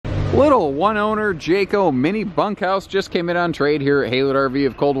Little one-owner Jayco mini bunkhouse just came in on trade here at Haylett RV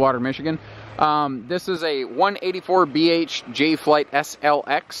of Coldwater, Michigan. This is a 184 BH J-Flight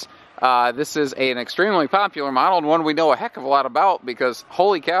SLX. This is an extremely popular model and one we know a heck of a lot about because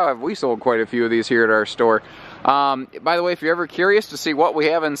holy cow, have we sold quite a few of these here at our store. By the way, if you're ever curious to see what we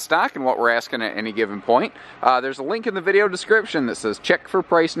have in stock and what we're asking at any given point, there's a link in the video description that says check for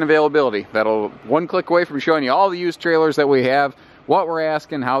price and availability. That'll one click away from showing you all the used trailers that we have, what we're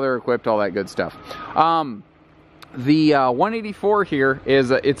asking, how they're equipped, all that good stuff. The 184 here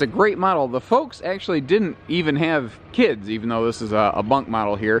it's a great model. The folks actually didn't even have kids, even though this is a bunk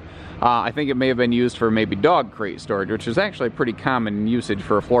model here. I think it may have been used for maybe dog crate storage, which is actually pretty common usage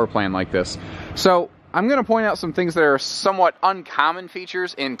for a floor plan like this. So I'm going to point out some things that are somewhat uncommon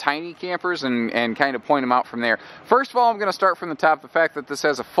features in tiny campers and kind of point them out from there. First of all, I'm going to start from the top, the fact that this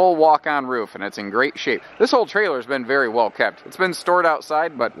has a full walk-on roof and it's in great shape. This whole trailer has been very well kept. It's been stored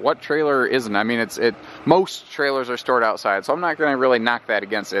outside, but what trailer isn't? I mean, most trailers are stored outside, so I'm not going to really knock that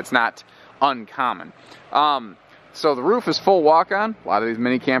against it. It's not uncommon. So the roof is full walk-on. A lot of these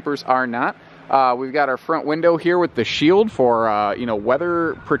mini campers are not. We've got our front window here with the shield for,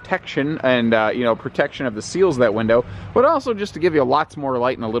 weather protection and, protection of the seals of that window, but also just to give you lots more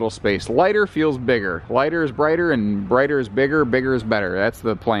light in a little space. Lighter feels bigger. Lighter is brighter and brighter is bigger. Bigger is better. That's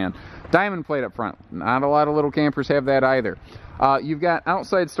the plan. Diamond plate up front. Not a lot of little campers have that either. You've got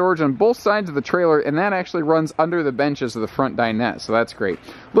outside storage on both sides of the trailer, and that actually runs under the benches of the front dinette, so that's great.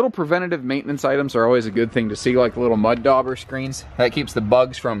 Little preventative maintenance items are always a good thing to see, like the little mud dauber screens. That keeps the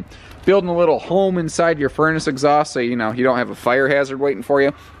bugs from building a little home inside your furnace exhaust, so you don't have a fire hazard waiting for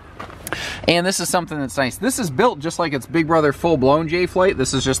you. And this is something that's nice. This is built just like its big brother full-blown J-Flight.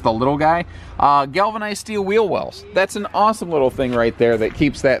 This is just the little guy. Galvanized steel wheel wells. That's an awesome little thing right there that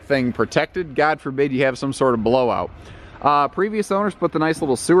keeps that thing protected. God forbid you have some sort of blowout. Previous owners put the nice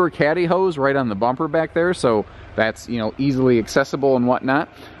little sewer caddy hose right on the bumper back there, so that's, easily accessible and whatnot.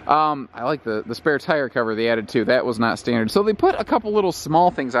 I like the spare tire cover they added too. That was not standard. So they put a couple little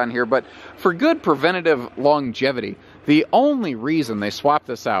small things on here, but for good preventative longevity, the only reason they swapped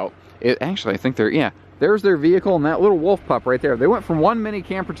this out, actually I think there's their vehicle and that little wolf pup right there. They went from one mini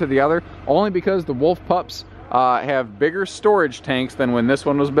camper to the other only because the wolf pups have bigger storage tanks than when this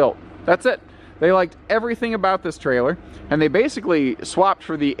one was built. That's it. They liked everything about this trailer, and they basically swapped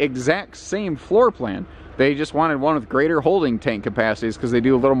for the exact same floor plan. They just wanted one with greater holding tank capacities because they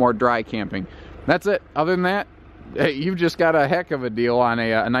do a little more dry camping. That's it. Other than that, you've just got a heck of a deal on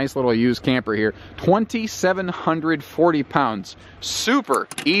a nice little used camper here. 2,740 pounds. Super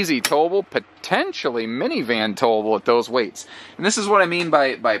easy towable, potentially minivan towable at those weights. And this is what I mean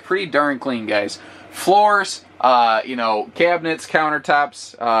by pretty darn clean, guys. Floors, cabinets,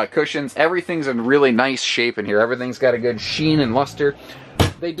 countertops, cushions, everything's in really nice shape in here. Everything's got a good sheen and luster.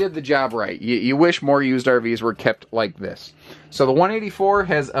 They did the job right. You wish more used RVs were kept like this. So the 184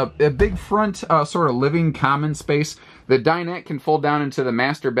 has a big front sort of living common space. The dinette can fold down into the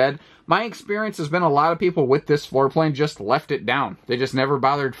master bed. My experience has been a lot of people with this floor plan just left it down. They just never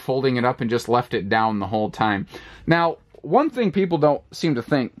bothered folding it up and just left it down the whole time. Now, one thing people don't seem to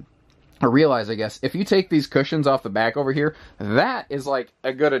think or realize, I guess, if you take these cushions off the back over here, that is like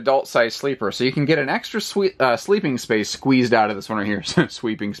a good adult-sized sleeper. So you can get an extra sleeping space squeezed out of this one right here.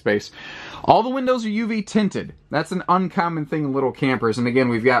 Sweeping space. All the windows are UV tinted. That's an uncommon thing in little campers. And again,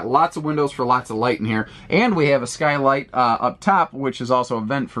 we've got lots of windows for lots of light in here. And we have a skylight up top, which is also a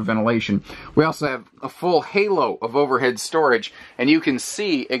vent for ventilation. We also have a full halo of overhead storage. And you can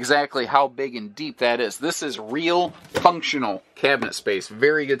see exactly how big and deep that is. This is real functional cabinet space.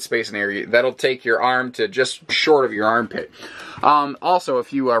 Very good space in area. That'll take your arm to just short of your armpit. Also,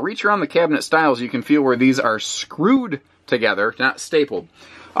 if you reach around the cabinet styles, you can feel where these are screwed together, not stapled.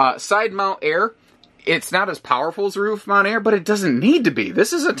 Side mount air, it's not as powerful as roof mount air, but it doesn't need to be.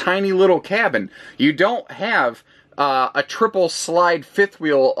 This is a tiny little cabin. You don't have a triple slide fifth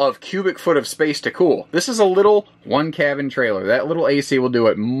wheel of cubic foot of space to cool. This is a little one cabin trailer. That little AC will do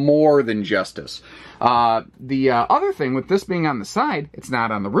it more than justice. The other thing with this being on the side, it's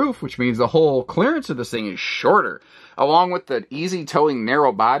not on the roof, which means the whole clearance of this thing is shorter. Along with the easy towing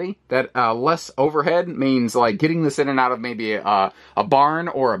narrow body, that less overhead means like getting this in and out of maybe a barn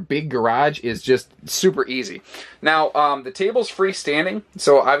or a big garage is just super easy. Now, the table's freestanding,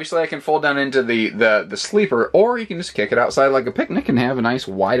 so obviously I can fold down into the sleeper, or you can just kick it outside like a picnic and have a nice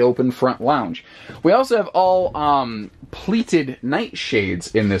wide open front lounge. We also have all pleated night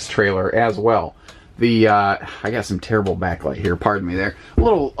shades in this trailer as well. I got some terrible backlight here, pardon me there. A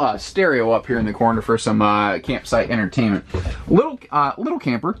little stereo up here in the corner for some campsite entertainment. Little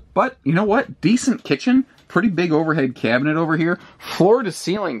camper, but you know what? Decent kitchen. pretty big overhead cabinet over here. Floor to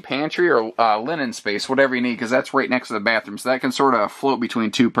ceiling pantry or linen space, whatever you need, because that's right next to the bathroom. So that can sort of float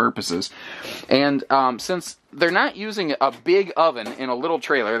between two purposes. And since they're not using a big oven in a little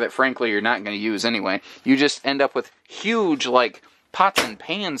trailer that frankly you're not going to use anyway, you just end up with huge like pots and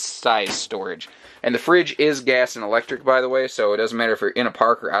pans size storage. And the fridge is gas and electric, by the way, so it doesn't matter if you're in a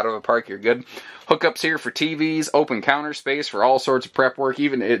park or out of a park, you're good. Hookups here for TVs, open counter space for all sorts of prep work.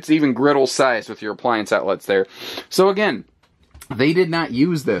 It's even griddle sized with your appliance outlets there. So again, they did not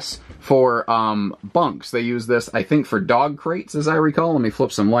use this for bunks. They used this, I think, for dog crates, as I recall. Let me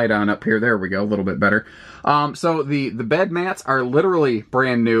flip some light on up here. There we go, a little bit better. So the bed mats are literally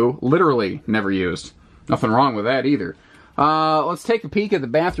brand new, literally never used. Nothing wrong with that either. Let's take a peek at the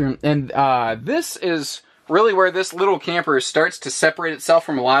bathroom, and this is really where this little camper starts to separate itself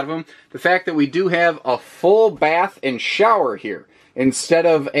from a lot of them. The fact that we do have a full bath and shower here, instead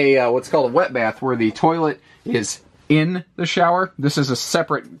of a what's called a wet bath, where the toilet is in the shower. This is a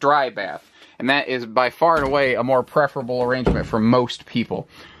separate dry bath, and that is by far and away a more preferable arrangement for most people.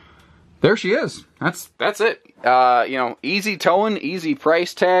 There she is. That's it. You know, easy towing, easy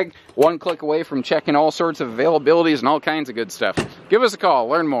price tag, one click away from checking all sorts of availabilities and all kinds of good stuff. Give us a call,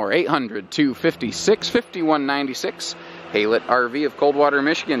 learn more, 800-256-5196. Haylett RV of Coldwater,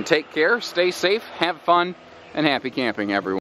 Michigan. Take care, stay safe, have fun, and happy camping, everyone.